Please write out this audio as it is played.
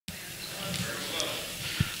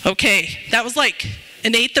Okay, that was like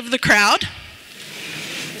an eighth of the crowd.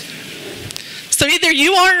 So either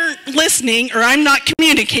you aren't listening or I'm not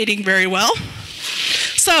communicating very well.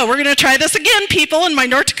 So we're going to try this again, people, and my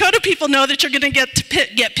North Dakota people know that you're going to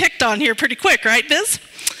get picked on here pretty quick, right, Biz?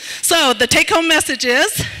 So the take-home message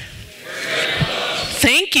is,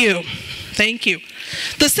 thank you, thank you.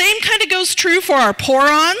 The same kind of goes true for our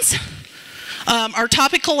porons, our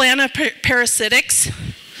topical antiparasitics.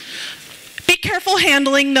 Be careful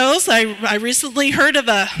handling those. I recently heard of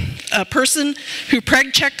a person who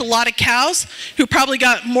preg-checked a lot of cows who probably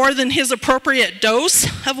got more than his appropriate dose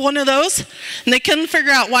of one of those, and they couldn't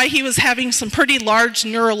figure out why he was having some pretty large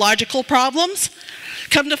neurological problems.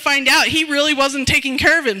 Come to find out, he really wasn't taking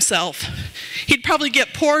care of himself. He'd probably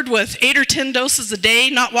get poured with 8 or 10 doses a day,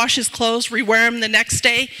 not wash his clothes, rewear them the next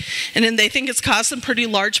day, and then they think it's caused some pretty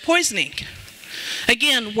large poisoning.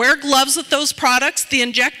 Again, wear gloves with those products. The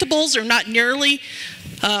injectables are not nearly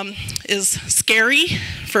as scary,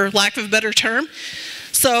 for lack of a better term.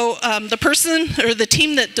 So the person or the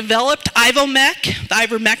team that developed Ivomec, the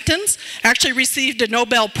ivermectins, actually received a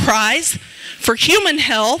Nobel Prize for human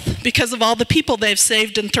health because of all the people they've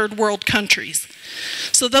saved in third world countries.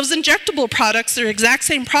 So those injectable products are exact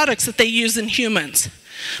same products that they use in humans.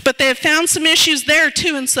 But they have found some issues there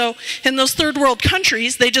too, and so in those third world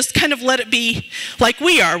countries, they just kind of let it be like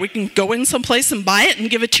we are. We can go in someplace and buy it and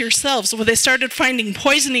give it to yourselves. Well, they started finding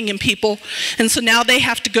poisoning in people, and so now they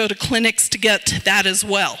have to go to clinics to get that as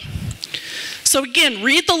well. So again,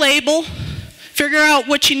 read the label, figure out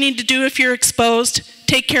what you need to do if you're exposed,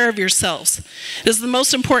 take care of yourselves. It is the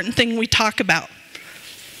most important thing we talk about.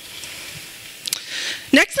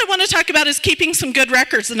 Next I want to talk about is keeping some good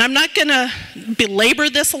records, and I'm not going to belabor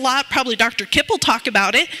this a lot. Probably Dr. Kipp will talk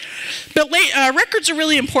about it, but records are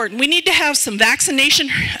really important. We need to have some vaccination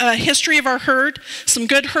history of our herd, some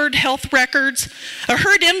good herd health records, a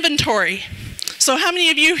herd inventory. So how many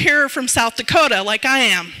of you here are from South Dakota, like I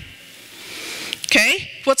am? Okay,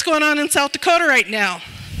 what's going on in South Dakota right now?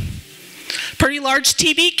 Pretty large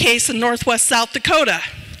TB case in northwest South Dakota.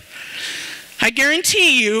 I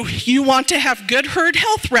guarantee you, you want to have good herd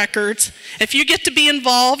health records if you get to be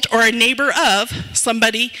involved or a neighbor of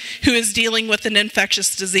somebody who is dealing with an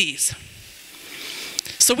infectious disease.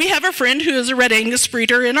 So we have a friend who is a Red Angus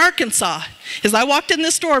breeder in Arkansas. As I walked in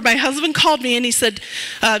this door, my husband called me and he said,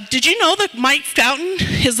 did you know that Mike Fountain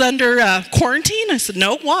is under quarantine? I said,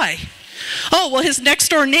 no, why? Oh, well, his next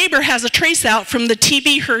door neighbor has a trace out from the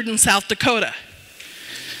TB herd in South Dakota.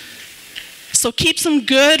 So keep some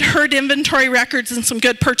good herd inventory records and some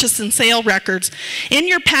good purchase and sale records. In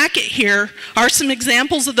your packet here are some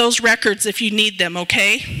examples of those records if you need them,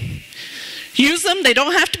 okay? Use them. They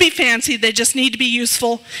don't have to be fancy. They just need to be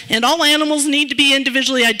useful. And all animals need to be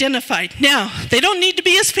individually identified. Now, they don't need to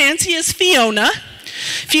be as fancy as Fiona.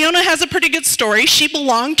 Fiona has a pretty good story. She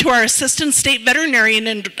belonged to our assistant state veterinarian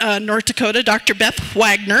in North Dakota, Dr. Beth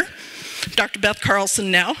Wagner, Dr. Beth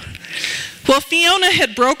Carlson now. Well, Fiona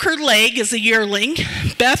had broke her leg as a yearling.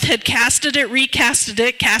 Beth had casted it, recasted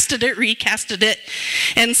it, casted it, recasted it,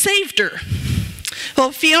 and saved her.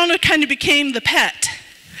 Well, Fiona kind of became the pet.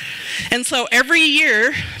 And so every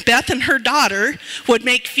year, Beth and her daughter would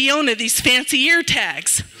make Fiona these fancy ear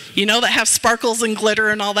tags, you know, that have sparkles and glitter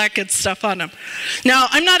and all that good stuff on them. Now,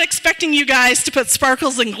 I'm not expecting you guys to put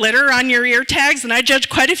sparkles and glitter on your ear tags, and I judge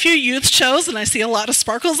quite a few youth shows, and I see a lot of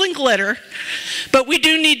sparkles and glitter. But we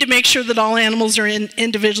do need to make sure that all animals are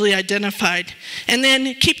individually identified. And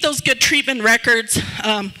then keep those good treatment records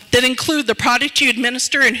that include the product you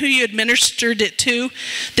administer and who you administered it to,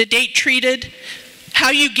 the date treated, how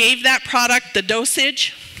you gave that product, the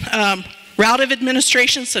dosage, route of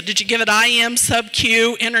administration, so did you give it IM,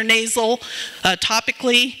 sub-Q, intranasal,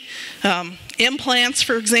 topically, implants,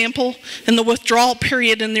 for example, and the withdrawal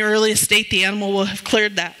period in the earliest state the animal will have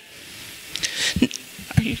cleared that.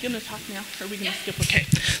 Are you going to talk now, or are we going to skip? Okay.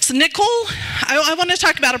 So Nicole, I want to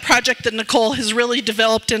talk about a project that Nicole has really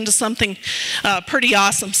developed into something pretty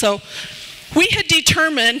awesome. So we had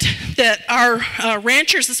determined that our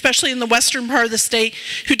ranchers, especially in the western part of the state,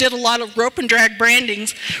 who did a lot of rope and drag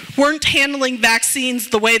brandings, weren't handling vaccines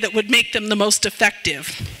the way that would make them the most effective.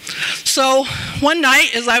 So one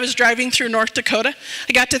night, as I was driving through North Dakota,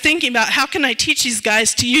 I got to thinking about how can I teach these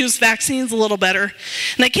guys to use vaccines a little better.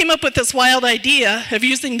 And I came up with this wild idea of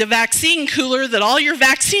using the vaccine cooler that all your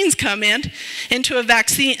vaccines come in, into a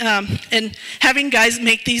vaccine, and having guys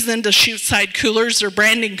make these into chute-side coolers or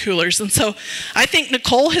branding coolers. And so I think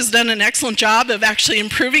Nicole has done an excellent job of actually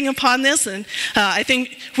improving upon this, and I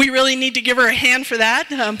think we really need to give her a hand for that.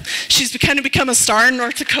 She's kind of become a star in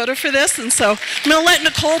North Dakota for this, and so I'm going to let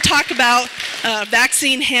Nicole talk about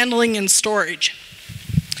vaccine handling and storage.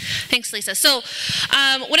 Thanks, Lisa. So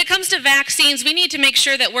when it comes to vaccines, we need to make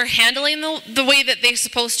sure that we're handling the way that they're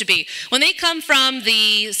supposed to be. When they come from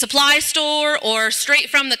the supply store or straight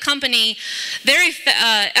from the company, their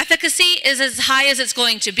efficacy is as high as it's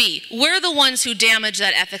going to be. We're the ones who damage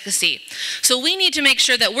that efficacy. So we need to make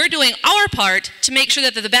sure that we're doing our part to make sure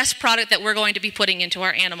that they're the best product that we're going to be putting into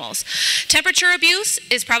our animals. Temperature abuse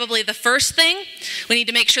is probably the first thing. We need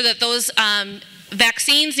to make sure that those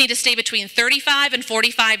vaccines need to stay between 35 and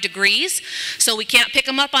 45 degrees, so we can't pick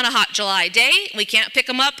them up on a hot July day. We can't pick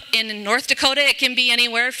them up in North Dakota. It can be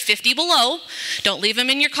anywhere 50 below. Don't leave them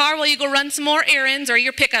in your car while you go run some more errands or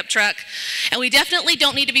your pickup truck. And we definitely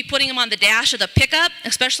don't need to be putting them on the dash of the pickup,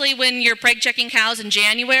 especially when you're preg checking cows in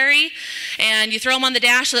January and you throw them on the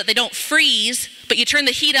dash so that they don't freeze, but you turn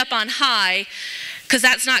the heat up on high, because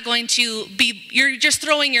that's not going to be, you're just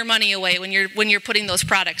throwing your money away when you're putting those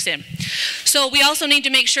products in. So we also need to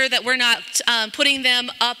make sure that we're not putting them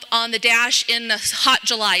up on the dash in a hot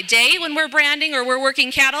July day when we're branding or we're working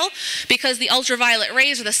cattle, because the ultraviolet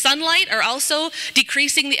rays or the sunlight are also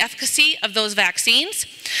decreasing the efficacy of those vaccines.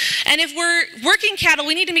 And if we're working cattle,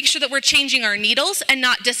 we need to make sure that we're changing our needles and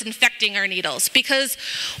not disinfecting our needles, because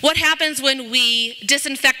what happens when we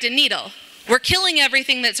disinfect a needle? We're killing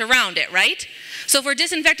everything that's around it, right? So if we're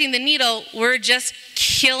disinfecting the needle, we're just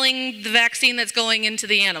killing the vaccine that's going into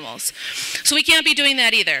the animals. So we can't be doing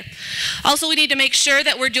that either. Also, we need to make sure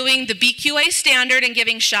that we're doing the BQA standard and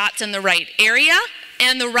giving shots in the right area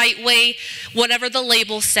and the right way, whatever the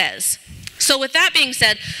label says. So with that being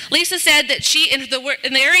said, Lisa said that she, in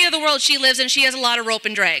the area of the world she lives in, she has a lot of rope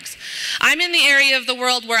and drags. I'm in the area of the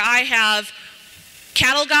world where I have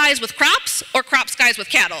cattle guys with crops or crops guys with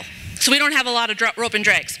cattle. So we don't have a lot of rope and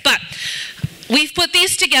drags. But we've put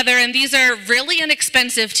these together, and these are really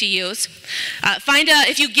inexpensive to use.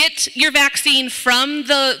 If you get your vaccine from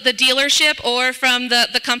the dealership or from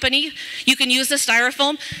the company, you can use the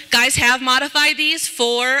styrofoam. Guys have modified these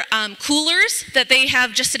for coolers that they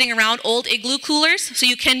have just sitting around, old igloo coolers, so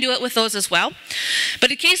you can do it with those as well. But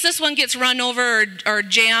in case this one gets run over or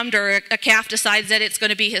jammed, or a calf decides that it's going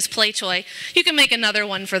to be his play toy, you can make another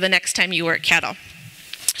one for the next time you work cattle.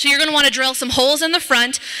 So you're going to want to drill some holes in the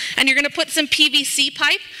front, and you're going to put some PVC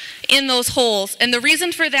pipe in those holes. And the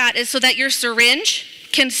reason for that is so that your syringe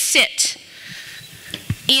can sit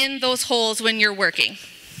in those holes when you're working.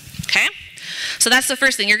 Okay? So that's the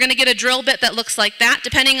first thing. You're going to get a drill bit that looks like that,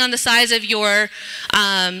 depending on the size of your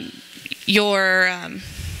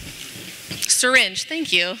syringe.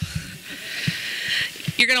 Thank you.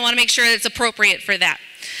 You're going to want to make sure it's appropriate for that.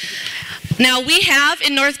 Now we have,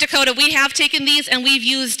 in North Dakota, we have taken these and we've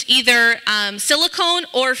used either silicone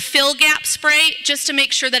or fill gap spray just to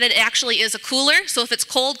make sure that it actually is a cooler. So if it's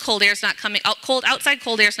cold, cold air's not coming out, outside,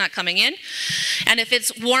 cold air's not coming in. And if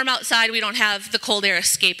it's warm outside, we don't have the cold air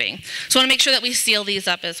escaping. So we want to make sure that we seal these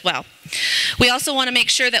up as well. We also want to make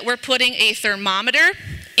sure that we're putting a thermometer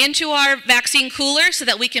into our vaccine cooler so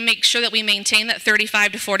that we can make sure that we maintain that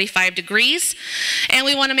 35 to 45 degrees. And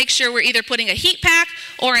we want to make sure we're either putting a heat pack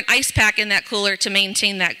or an ice pack in that cooler to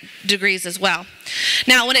maintain that degrees as well.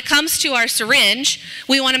 Now, when it comes to our syringe,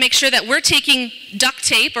 we want to make sure that we're taking duct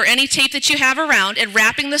tape or any tape that you have around and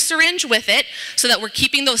wrapping the syringe with it so that we're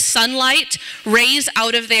keeping those sunlight rays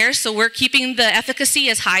out of there, so we're keeping the efficacy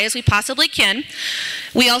as high as we possibly can.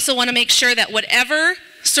 We also want to make sure that whatever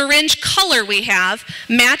syringe color we have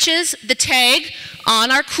matches the tag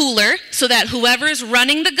on our cooler so that whoever's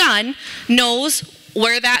running the gun knows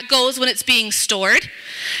where that goes when it's being stored.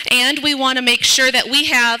 And we want to make sure that we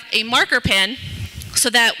have a marker pen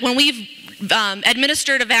so that when we've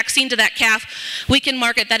administered a vaccine to that calf, we can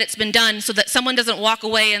mark it that it's been done so that someone doesn't walk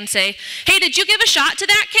away and say, hey, did you give a shot to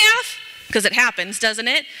that calf? Because it happens, doesn't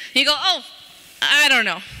it? And you go, oh, I don't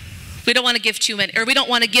know. We don't want to give too many, or we don't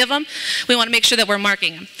want to give them. We want to make sure that we're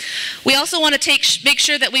marking them. We also want to make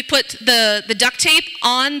sure that we put the duct tape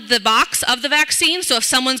on the box of the vaccine, so if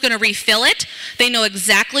someone's going to refill it, they know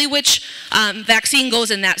exactly which vaccine goes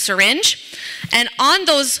in that syringe. And on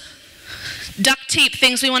those duct tape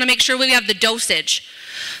things, we want to make sure we have the dosage.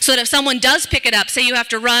 So that if someone does pick it up, say you have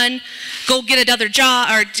to run, go get another job,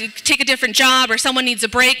 or take a different job, or someone needs a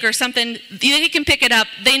break or something, they can pick it up.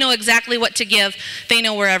 They know exactly what to give. They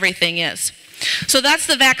know where everything is. So that's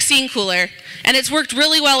the vaccine cooler. And it's worked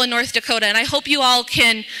really well in North Dakota. And I hope you all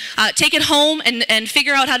can take it home and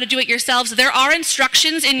figure out how to do it yourselves. There are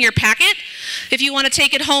instructions in your packet. If you want to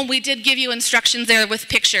take it home, we did give you instructions there with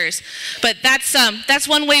pictures. But that's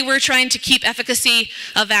one way we're trying to keep efficacy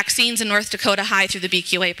of vaccines in North Dakota high through the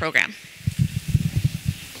BQA program.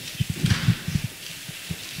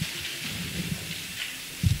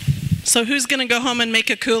 So who's going to go home and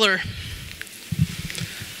make a cooler?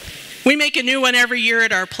 We make a new one every year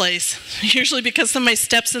at our place, usually because somebody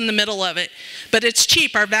steps in the middle of it. But it's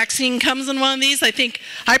cheap. Our vaccine comes in one of these. I think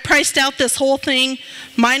I priced out this whole thing,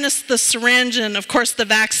 minus the syringe and, of course, the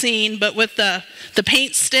vaccine, but with the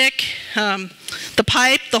paint stick, the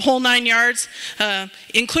pipe, the whole 9 yards,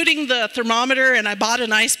 including the thermometer, and I bought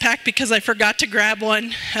an ice pack because I forgot to grab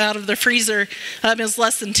one out of the freezer, is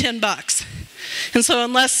less than $10. And so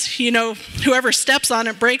unless, you know, whoever steps on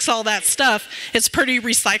it breaks all that stuff, it's pretty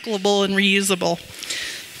recyclable and reusable.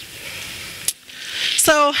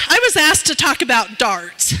 So I was asked to talk about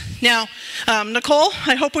darts. Now, Nicole,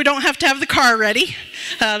 I hope we don't have to have the car ready.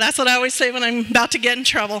 That's what I always say when I'm about to get in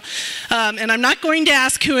trouble. And I'm not going to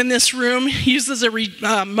ask who in this room uses a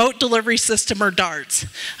remote delivery system or darts.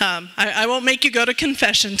 I won't make you go to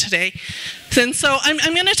confession today. And so I'm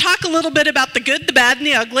going to talk a little bit about the good, the bad, and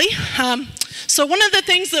the ugly. So one of the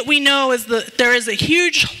things that we know is that there is a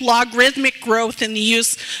huge logarithmic growth in the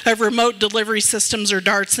use of remote delivery systems or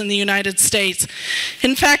darts in the United States.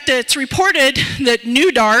 In fact, it's reported that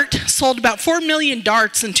New Dart sold about 4 million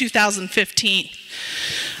darts in 2015.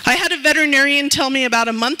 I had a veterinarian tell me about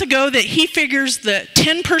a month ago that he figures that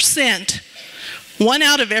 10%, 1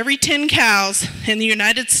 out of every 10 cows in the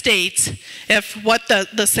United States, if what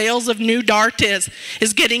the sales of New Dart is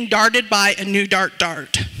getting darted by a New Dart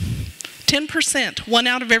dart. 10%, 1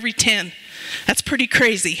 out of every 10. That's pretty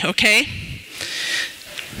crazy, okay?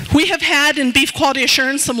 We have had in beef quality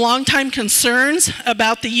assurance some long-time concerns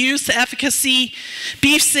about the use, efficacy,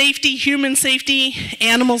 beef safety, human safety,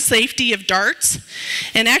 animal safety of darts.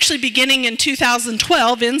 And actually beginning in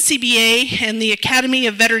 2012, NCBA and the Academy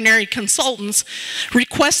of Veterinary Consultants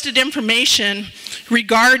requested information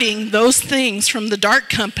regarding those things from the dart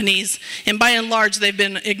companies, and by and large they've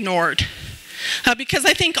been ignored. Because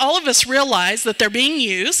I think all of us realize that they're being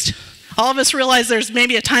used. All of us realize there's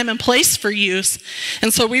maybe a time and place for use,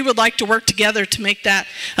 and so we would like to work together to make that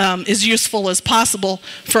as useful as possible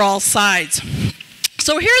for all sides.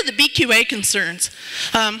 So here are the BQA concerns.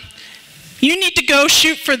 You need to go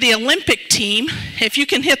shoot for the Olympic team if you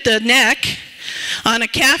can hit the neck on a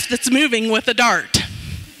calf that's moving with a dart.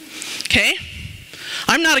 Okay?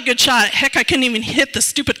 I'm not a good shot. Heck, I couldn't even hit the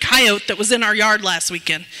stupid coyote that was in our yard last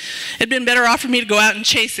weekend. It'd been better off for me to go out and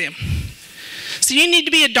chase him. So you need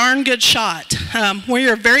to be a darn good shot. We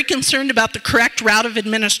are very concerned about the correct route of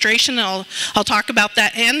administration. I'll talk about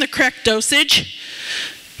that, and the correct dosage.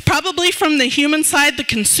 Probably from the human side, the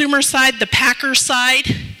consumer side, the packer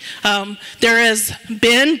side, there has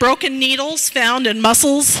been broken needles found in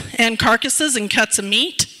muscles and carcasses and cuts of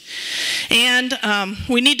meat. And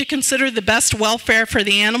we need to consider the best welfare for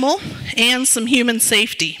the animal and some human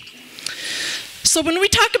safety. So when we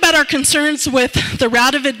talk about our concerns with the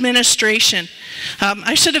route of administration,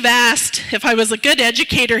 I should have asked, if I was a good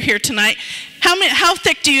educator here tonight, how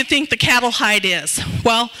thick do you think the cattle hide is?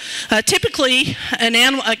 Well, typically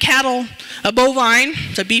a bovine,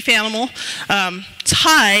 a beef animal, its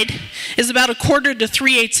hide is about 1/4 to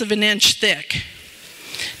 3/8 of an inch thick.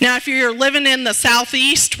 Now, if you're living in the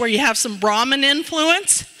southeast where you have some Brahmin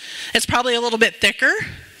influence, it's probably a little bit thicker.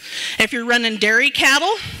 If you're running dairy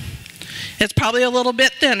cattle, it's probably a little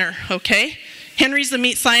bit thinner, okay? Henry's the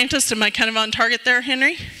meat scientist. Am I kind of on target there,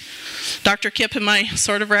 Henry? Dr. Kipp, am I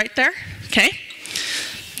sort of right there? Okay.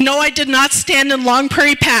 No, I did not stand in Long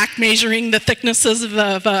Prairie Pack measuring the thicknesses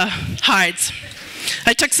of hides.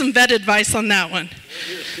 I took some vet advice on that one.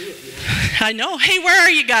 I know. Hey, where are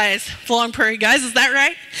you guys? Long Prairie guys, is that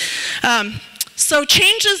right? So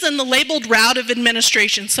changes in the labeled route of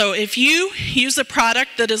administration. So if you use a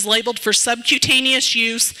product that is labeled for subcutaneous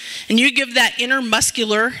use and you give that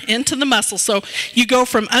intermuscular into the muscle, so you go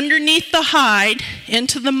from underneath the hide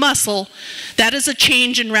into the muscle, that is a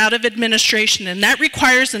change in route of administration, and that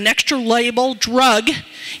requires an extra label drug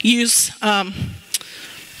use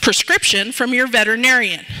prescription from your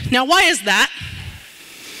veterinarian. Now, why is that?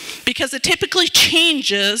 Because it typically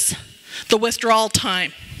changes the withdrawal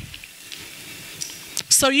time.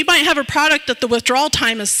 So you might have a product that the withdrawal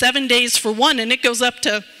time is 7 days for one, and it goes up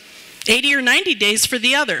to 80 or 90 days for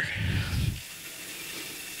the other.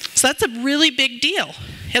 So that's a really big deal.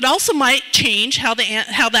 It also might change how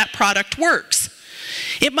that product works.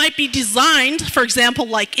 It might be designed, for example,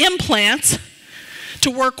 like implants,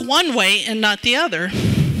 to work one way and not the other.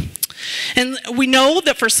 And we know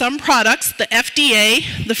that for some products, the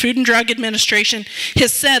FDA, the Food and Drug Administration,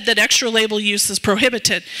 has said that extra label use is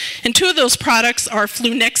prohibited. And 2 of those products are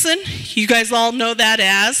flunixin, you guys all know that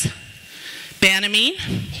as Banamine,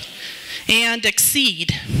 and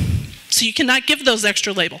Exceed. So you cannot give those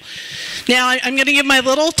extra label. Now I'm going to give my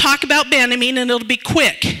little talk about Banamine, and it'll be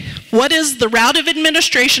quick. What is the route of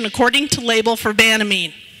administration according to label for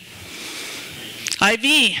Banamine?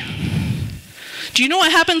 IV. Do you know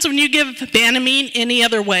what happens when you give Banamine any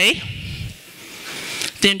other way?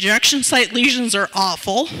 The injection site lesions are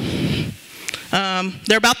awful.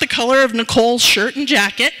 They're about the color of Nicole's shirt and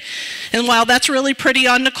jacket. And while that's really pretty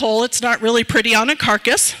on Nicole, it's not really pretty on a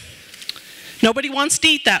carcass. Nobody wants to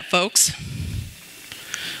eat that, folks.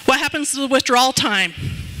 What happens to the withdrawal time?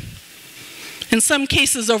 In some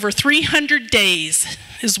cases, over 300 days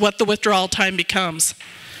is what the withdrawal time becomes.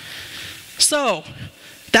 So,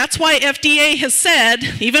 that's why FDA has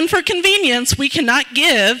said, even for convenience, we cannot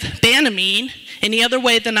give Banamine any other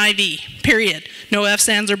way than IV, period. No ifs,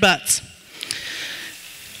 ands, or buts.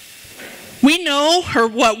 We know, or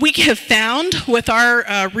what we have found with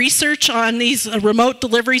our research on these remote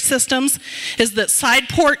delivery systems, is that side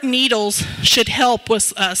port needles should help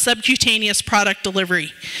with subcutaneous product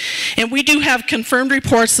delivery. And we do have confirmed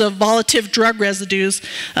reports of volatile drug residues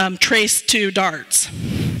traced to darts.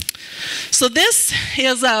 So this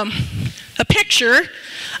is a picture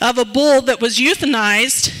of a bull that was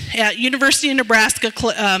euthanized at University of Nebraska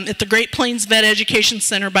at the Great Plains Vet Education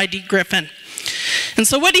Center by D. Griffin. And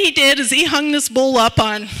so what he did is he hung this bull up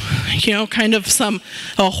on, kind of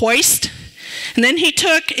a hoist. And then he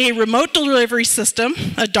took a remote delivery system,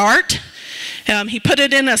 a dart. He put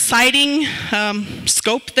it in a sighting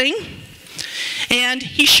scope thing. And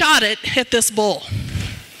he shot it at this bull.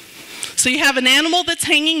 So you have an animal that's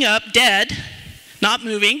hanging up, dead, not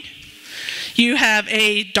moving. You have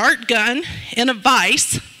a dart gun in a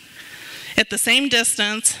vise at the same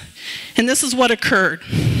distance. And this is what occurred.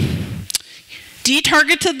 D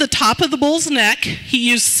targeted the top of the bull's neck. He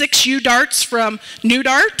used 6 U-darts from New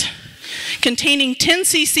Dart containing 10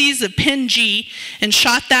 cc's of pin G and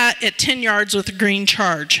shot that at 10 yards with a green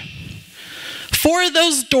charge. 4 of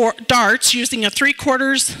those darts using a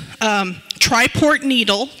 3/4 triport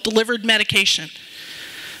needle delivered medication.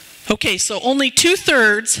 Okay, so only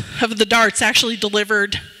 2/3 of the darts actually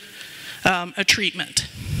delivered a treatment.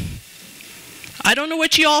 I don't know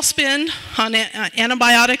what you all spend on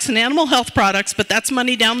antibiotics and animal health products, but that's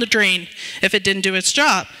money down the drain if it didn't do its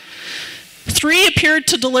job. 3 appeared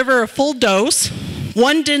to deliver a full dose,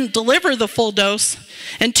 1 didn't deliver the full dose,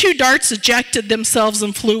 and 2 darts ejected themselves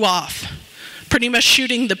and flew off, pretty much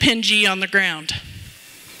shooting the pin G on the ground.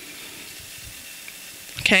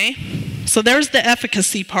 Okay, so there's the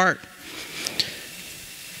efficacy part.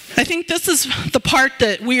 I think this is the part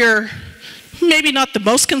that we are maybe not the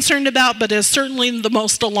most concerned about, but is certainly the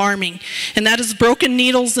most alarming, and that is broken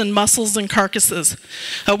needles in muscles and carcasses.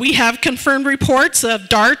 We have confirmed reports of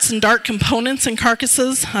darts and dart components in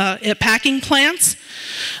carcasses at packing plants.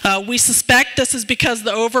 We suspect this is because of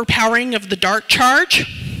the overpowering of the dart charge,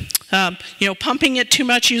 pumping it too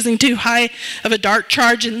much, using too high of a dart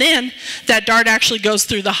charge, and then that dart actually goes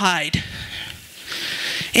through the hide.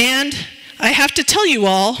 And I have to tell you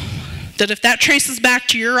all that if that traces back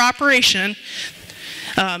to your operation,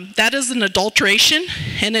 that is an adulteration,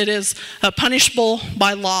 and it is punishable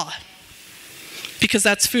by law, because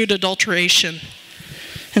that's food adulteration.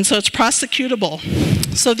 And so it's prosecutable.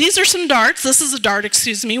 So these are some darts. This is a dart,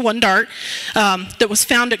 one dart, that was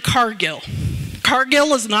found at Cargill.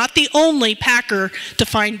 Cargill is not the only packer to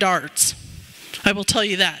find darts. I will tell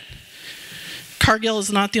you that. Cargill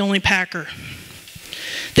is not the only packer.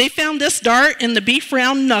 They found this dart in the beef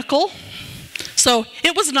round knuckle. So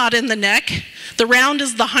it was not in the neck. The round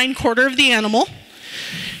is the hindquarter of the animal.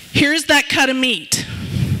 Here's that cut of meat.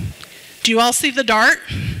 Do you all see the dart?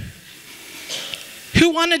 Who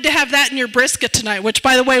wanted to have that in your brisket tonight, which,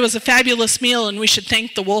 by the way, was a fabulous meal, and we should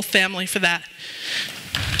thank the Wulf family for that.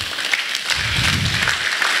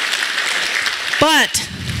 But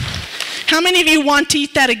how many of you want to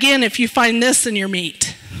eat that again if you find this in your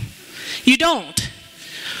meat? You don't.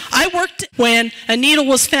 I worked when a needle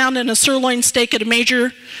was found in a sirloin steak at a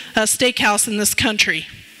major steakhouse in this country.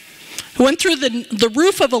 It went through the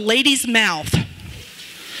roof of a lady's mouth.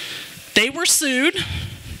 They were sued.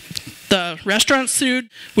 The restaurant sued.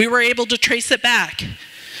 We were able to trace it back.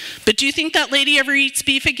 But do you think that lady ever eats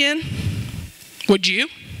beef again? Would you?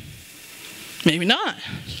 Maybe not.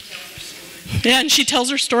 Yeah, and she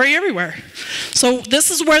tells her story everywhere. So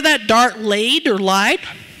this is where that dart laid or lied.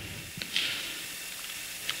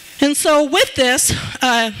 And so with this,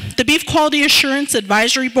 the Beef Quality Assurance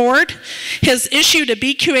Advisory Board has issued a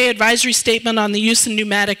BQA advisory statement on the use of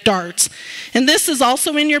pneumatic darts. And this is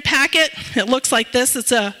also in your packet. It looks like this.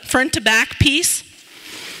 It's a front to back piece.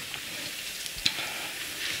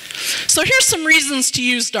 So here's some reasons to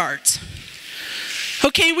use darts.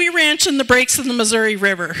 Okay, we ranch in the breaks of the Missouri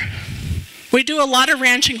River. We do a lot of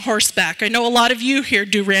ranching horseback. I know a lot of you here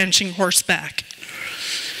do ranching horseback.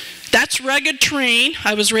 That's That's rugged terrain.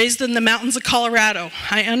 I was raised in the mountains of Colorado.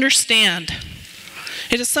 I understand.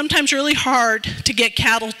 It is sometimes really hard to get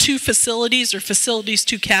cattle to facilities or facilities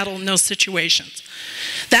to cattle in those situations.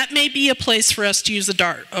 That may be a place for us to use a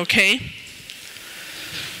dart, okay?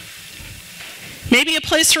 Maybe a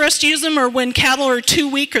place for us to use them are when cattle are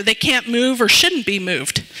too weak or they can't move or shouldn't be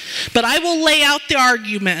moved. But I will lay out the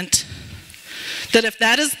argument that if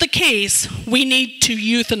that is the case, we need to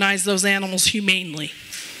euthanize those animals humanely.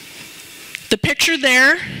 The picture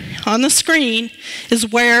there on the screen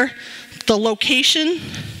is where the location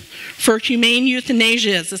for humane euthanasia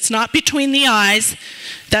is. It's not between the eyes.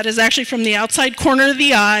 That is actually from the outside corner of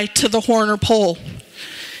the eye to the horn or pole.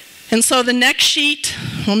 And so the next sheet,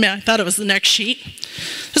 oh man, I thought it was the next sheet.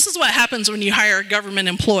 This is what happens when you hire a government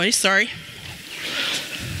employee, sorry.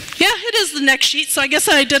 Yeah, it is the next sheet, so I guess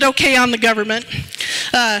I did okay on the government.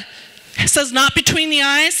 It says not between the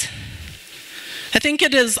eyes. I think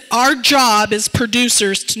it is our job as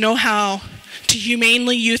producers to know how to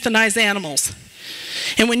humanely euthanize animals.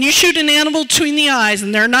 And when you shoot an animal between the eyes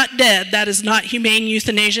and they're not dead, that is not humane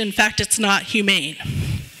euthanasia. In fact, it's not humane.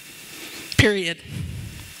 Period.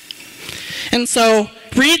 And so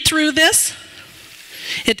read through this.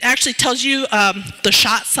 It actually tells you the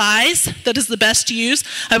shot size that is the best to use.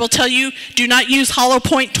 I will tell you, do not use hollow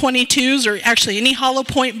point 22s or actually any hollow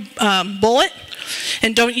point bullet.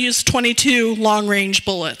 And don't use 22 long-range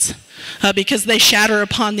bullets because they shatter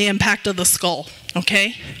upon the impact of the skull,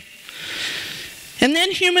 okay? And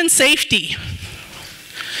then human safety.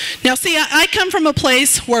 Now see, I come from a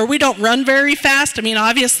place where we don't run very fast. I mean,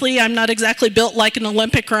 obviously, I'm not exactly built like an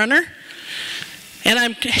Olympic runner. And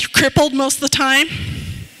I'm crippled most of the time.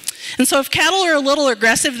 And so if cattle are a little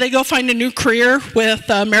aggressive, they go find a new career with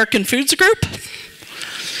American Foods Group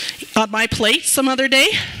on my plate some other day.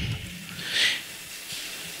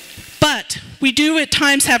 But we do at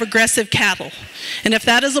times have aggressive cattle. And if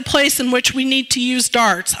that is a place in which we need to use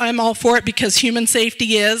darts, I'm all for it because human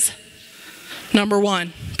safety is number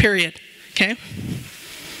one, period, okay?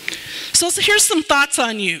 So here's some thoughts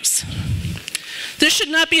on use. This should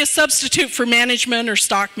not be a substitute for management or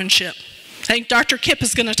stockmanship. I think Dr. Kipp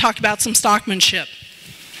is going to talk about some stockmanship.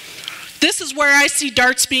 This is where I see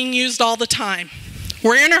darts being used all the time.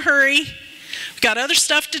 We're in a hurry. We've got other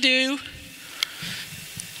stuff to do.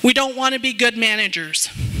 We don't want to be good managers.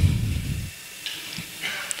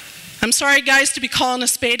 I'm sorry, guys, to be calling a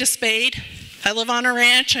spade a spade. I live on a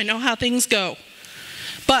ranch. I know how things go.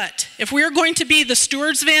 But if we are going to be the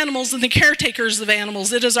stewards of animals and the caretakers of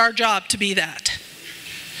animals, it is our job to be that.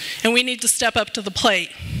 And we need to step up to the plate.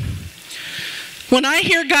 When I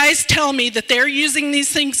hear guys tell me that they're using these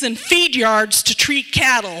things in feed yards to treat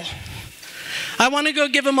cattle, I want to go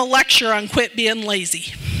give them a lecture on quit being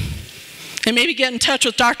lazy. And maybe get in touch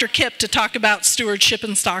with Dr. Kipp to talk about stewardship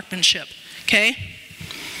and stockmanship, okay?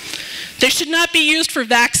 They should not be used for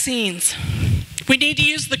vaccines. We need to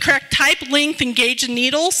use the correct type, length, and gauge of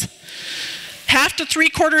needles. 1/2 to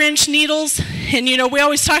 3/4 inch needles. And you know, we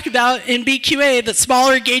always talk about in BQA that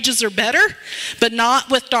smaller gauges are better, but not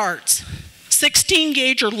with darts. 16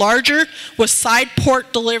 gauge or larger with side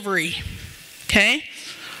port delivery, okay?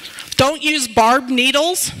 Don't use barbed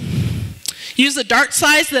needles. Use a dart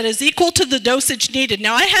size that is equal to the dosage needed.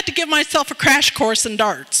 Now, I had to give myself a crash course in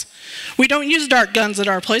darts. We don't use dart guns at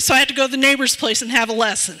our place, so I had to go to the neighbor's place and have a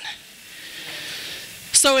lesson.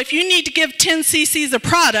 So if you need to give 10 cc's of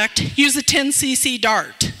product, use a 10 cc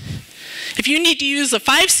dart. If you need to use a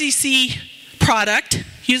 5 cc product,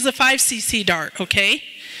 use a 5 cc dart, okay?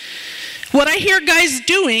 What I hear guys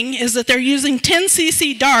doing is that they're using 10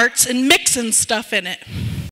 cc darts and mixing stuff in it.